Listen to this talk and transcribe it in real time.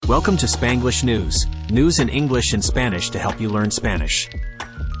Welcome to Spanglish News. News in English and Spanish to help you learn Spanish.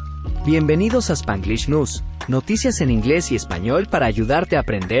 Bienvenidos a Spanglish News, noticias en inglés y español para ayudarte a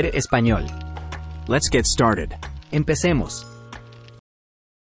aprender español. Let's get started. Empecemos.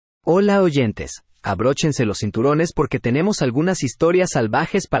 Hola oyentes, abróchense los cinturones porque tenemos algunas historias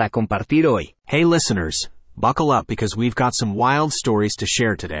salvajes para compartir hoy. Hey listeners, buckle up because we've got some wild stories to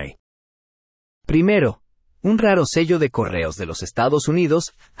share today. Primero, un raro sello de correos de los Estados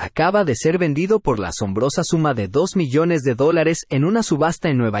Unidos acaba de ser vendido por la asombrosa suma de $2 millones en una subasta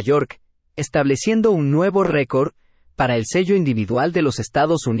en Nueva York, estableciendo un nuevo récord para el sello individual de los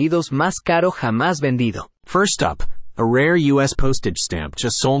Estados Unidos más caro jamás vendido. First up, a rare U.S. postage stamp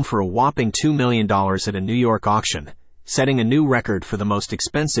just sold for a whopping $2 million at a New York auction, setting a new record for the most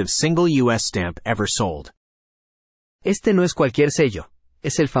expensive single U.S. stamp ever sold. Este no es cualquier sello.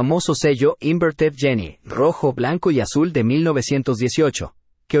 Es el famoso sello Inverted Jenny, rojo, blanco y azul de 1918,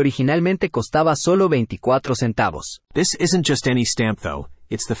 que originalmente costaba solo 24 centavos. This isn't just any stamp though,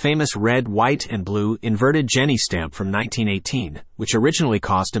 it's the famous red, white, and blue Inverted Jenny stamp from 1918, which originally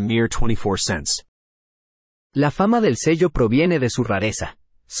cost a mere 24 cents. La fama del sello proviene de su rareza.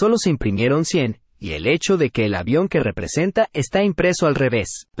 Solo se imprimieron 100, y el hecho de que el avión que representa está impreso al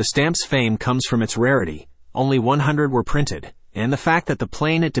revés. The stamp's fame comes from its rarity. Only 100 were printed. And the fact that the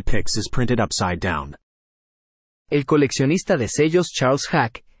plane it depicts is printed upside down. El coleccionista de sellos Charles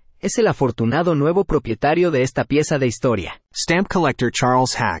Hack es el afortunado nuevo propietario de esta pieza de historia. Stamp collector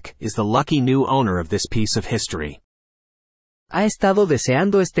Charles Hack is the lucky new owner of this piece of history. Ha estado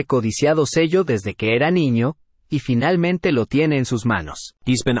deseando este codiciado sello desde que era niño, y finalmente lo tiene en sus manos.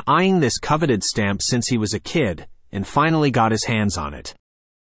 He's been eyeing this coveted stamp since he was a kid, and finally got his hands on it.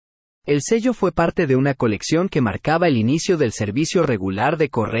 El sello fue parte de una colección que marcaba el inicio del servicio regular de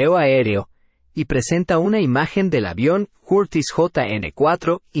correo aéreo, y presenta una imagen del avión Curtiss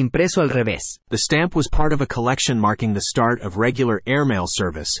JN4 impreso al revés. The stamp was part of a collection marking the start of regular airmail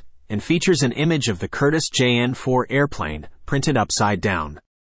service, and features an image of the Curtiss JN4 airplane, printed upside down.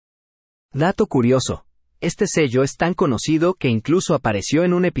 Dato curioso. Este sello es tan conocido que incluso apareció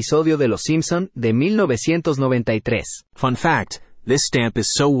en un episodio de Los Simpson de 1993. Fun fact. This stamp is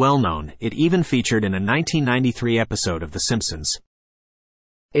so well known, it even featured in a 1993 episode of The Simpsons.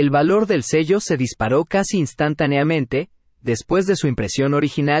 El valor del sello se disparó casi instantáneamente, después de su impresión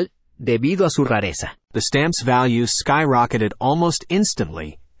original, debido a su rareza. The stamp's value skyrocketed almost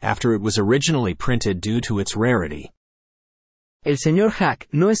instantly after it was originally printed due to its rarity. El señor Hack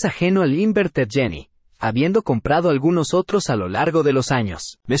no es ajeno al Inverted Jenny, habiendo comprado algunos otros a lo largo de los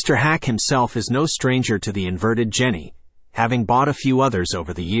años. Mr. Hack himself is no stranger to the Inverted Jenny, having bought a few others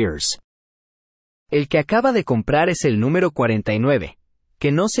over the years. El que acaba de comprar es el número 49,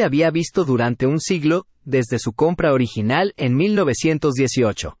 que no se había visto durante un siglo, desde su compra original en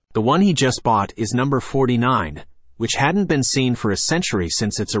 1918. The one he just bought is number 49, which hadn't been seen for a century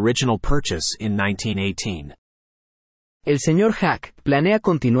since its original purchase in 1918. El señor Hack planea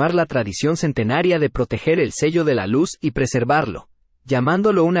continuar la tradición centenaria de proteger el sello de la luz y preservarlo,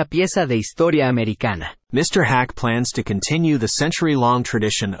 llamándolo una pieza de historia americana. Mr. Hack plans to continue the century-long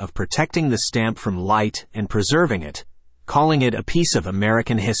tradition of protecting the stamp from light and preserving it, calling it a piece of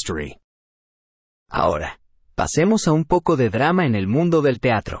American history. Ahora, pasemos a un poco de drama en el mundo del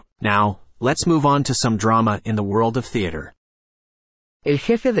teatro. Now, let's move on to some drama in the world of theater. El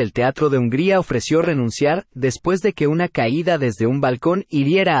jefe del teatro de Hungría ofreció renunciar después de que una caída desde un balcón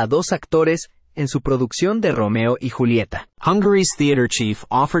hiriera a 2 actores en su producción de Romeo y Julieta. Hungary's theater chief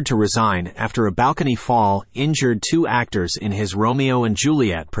offered to resign after a balcony fall injured 2 actors in his Romeo and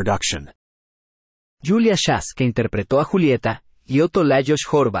Juliet production. Julia Schaas, que interpretó a Julieta, y Otto Lajos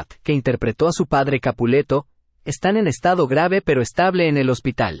Horvat, que interpretó a su padre Capuleto, están en estado grave pero estable en el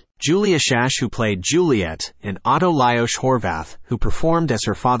hospital. Julia Schaas, who played Juliet, and Otto Lajos Horvath, who performed as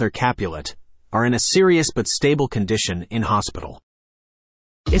her father Capulet, are in a serious but stable condition in hospital.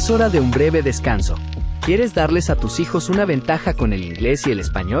 Es hora de un breve descanso. ¿Quieres darles a tus hijos una ventaja con el inglés y el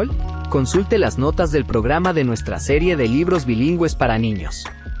español? Consulte las notas del programa de nuestra serie de libros bilingües para niños.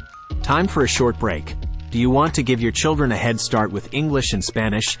 Time for a short break. Do you want to give your children a head start with English and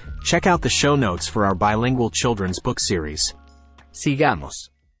Spanish? Check out the show notes for our bilingual children's book series.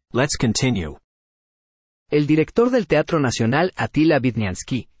 Sigamos. Let's continue. El director del Teatro Nacional, Attila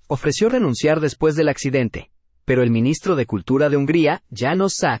Vidnyansky, ofreció renunciar después del accidente, pero el ministro de Cultura de Hungría,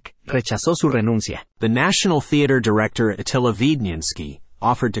 János Sák, rechazó su renuncia. The National Theatre director Attila Vidnyansky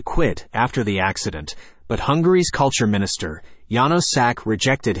offered to quit after the accident, but Hungary's culture minister, János Sák,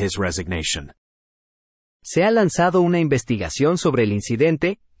 rejected his resignation. Se ha lanzado una investigación sobre el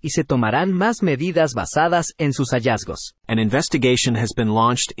incidente, y se tomarán más medidas basadas en sus hallazgos. An investigation has been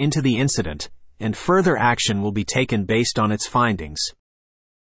launched into the incident, and further action will be taken based on its findings.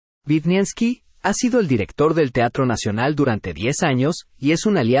 Wiedniewski ha sido el director del Teatro Nacional durante 10 años y es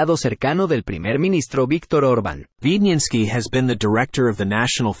un aliado cercano del primer ministro Viktor Orbán. Wiedniewski has been the director of the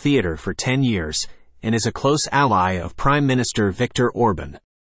National Theatre for 10 years, and is a close ally of Prime Minister Viktor Orbán.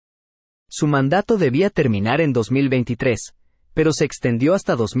 Su mandato debía terminar en 2023, pero se extendió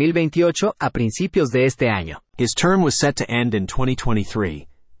hasta 2028 a principios de este año. His term was set to end in 2023,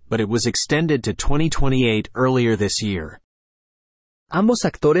 but it was extended to 2028 earlier this year. Ambos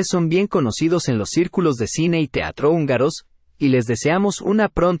actores son bien conocidos en los círculos de cine y teatro húngaros, y les deseamos una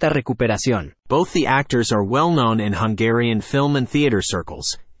pronta recuperación. Both the actors are well known in Hungarian film and theater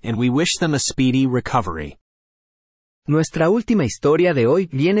circles, and we wish them a speedy recovery. Nuestra última historia de hoy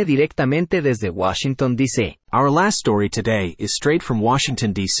viene directamente desde Washington, D.C. Our last story today is straight from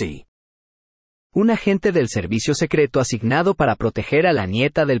Washington, D.C. Un agente del servicio secreto asignado para proteger a la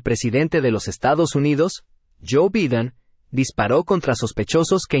nieta del presidente de los Estados Unidos, Joe Biden, disparó contra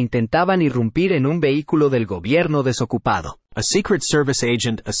sospechosos que intentaban irrumpir en un vehículo del gobierno desocupado. A Secret Service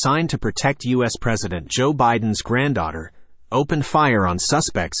agent assigned to protect U.S. President Joe Biden's granddaughter opened fire on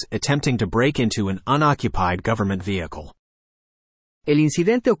suspects attempting to break into an unoccupied government vehicle. El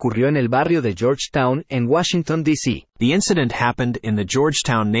incidente ocurrió en el barrio de Georgetown, en Washington, D.C. The incident happened in the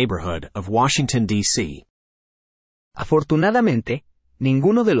Georgetown neighborhood of Washington, D.C. Afortunadamente,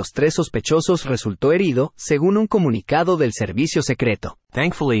 ninguno de los 3 sospechosos resultó herido, según un comunicado del servicio secreto.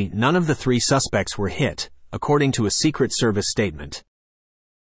 Thankfully, none of the 3 suspects were hit, according to a Secret Service statement.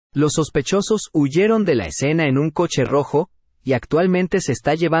 Los sospechosos huyeron de la escena en un coche rojo, y actualmente se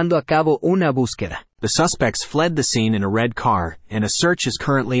está llevando a cabo una búsqueda. The suspects fled the scene in a red car, and a search is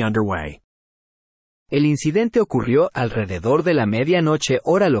currently underway. El incidente ocurrió alrededor de la medianoche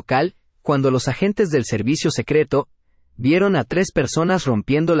hora local, cuando los agentes del servicio secreto vieron a 3 personas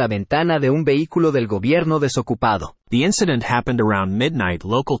rompiendo la ventana de un vehículo del gobierno desocupado. The incident happened around midnight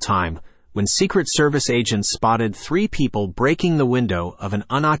local time, when Secret Service agents spotted 3 people breaking the window of an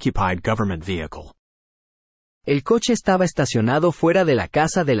unoccupied government vehicle. El coche estaba estacionado fuera de la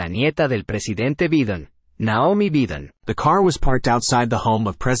casa de la nieta del presidente Biden, Naomi Biden. The car was parked outside the home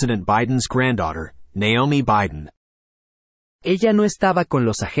of President Biden's granddaughter, Naomi Biden. Ella no estaba con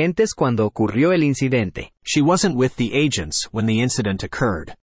los agentes cuando ocurrió el incidente. She wasn't with the agents when the incident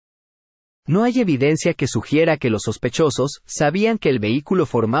occurred. No hay evidencia que sugiera que los sospechosos sabían que el vehículo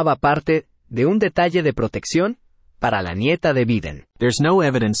formaba parte de un detalle de protección para la nieta de Biden. There's no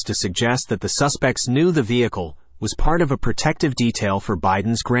evidence to suggest that the suspects knew the vehicle was part of a protective detail for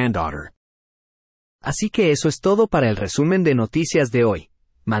Biden's granddaughter. Así que eso es todo para el resumen de noticias de hoy.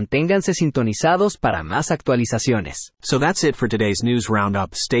 Manténganse sintonizados para más actualizaciones. So that's it for today's news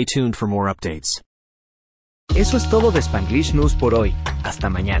roundup. Stay tuned for more updates. Eso es todo de Spanglish News por hoy. Hasta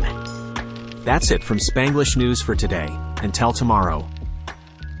mañana. That's it from Spanglish News for today. Until tomorrow.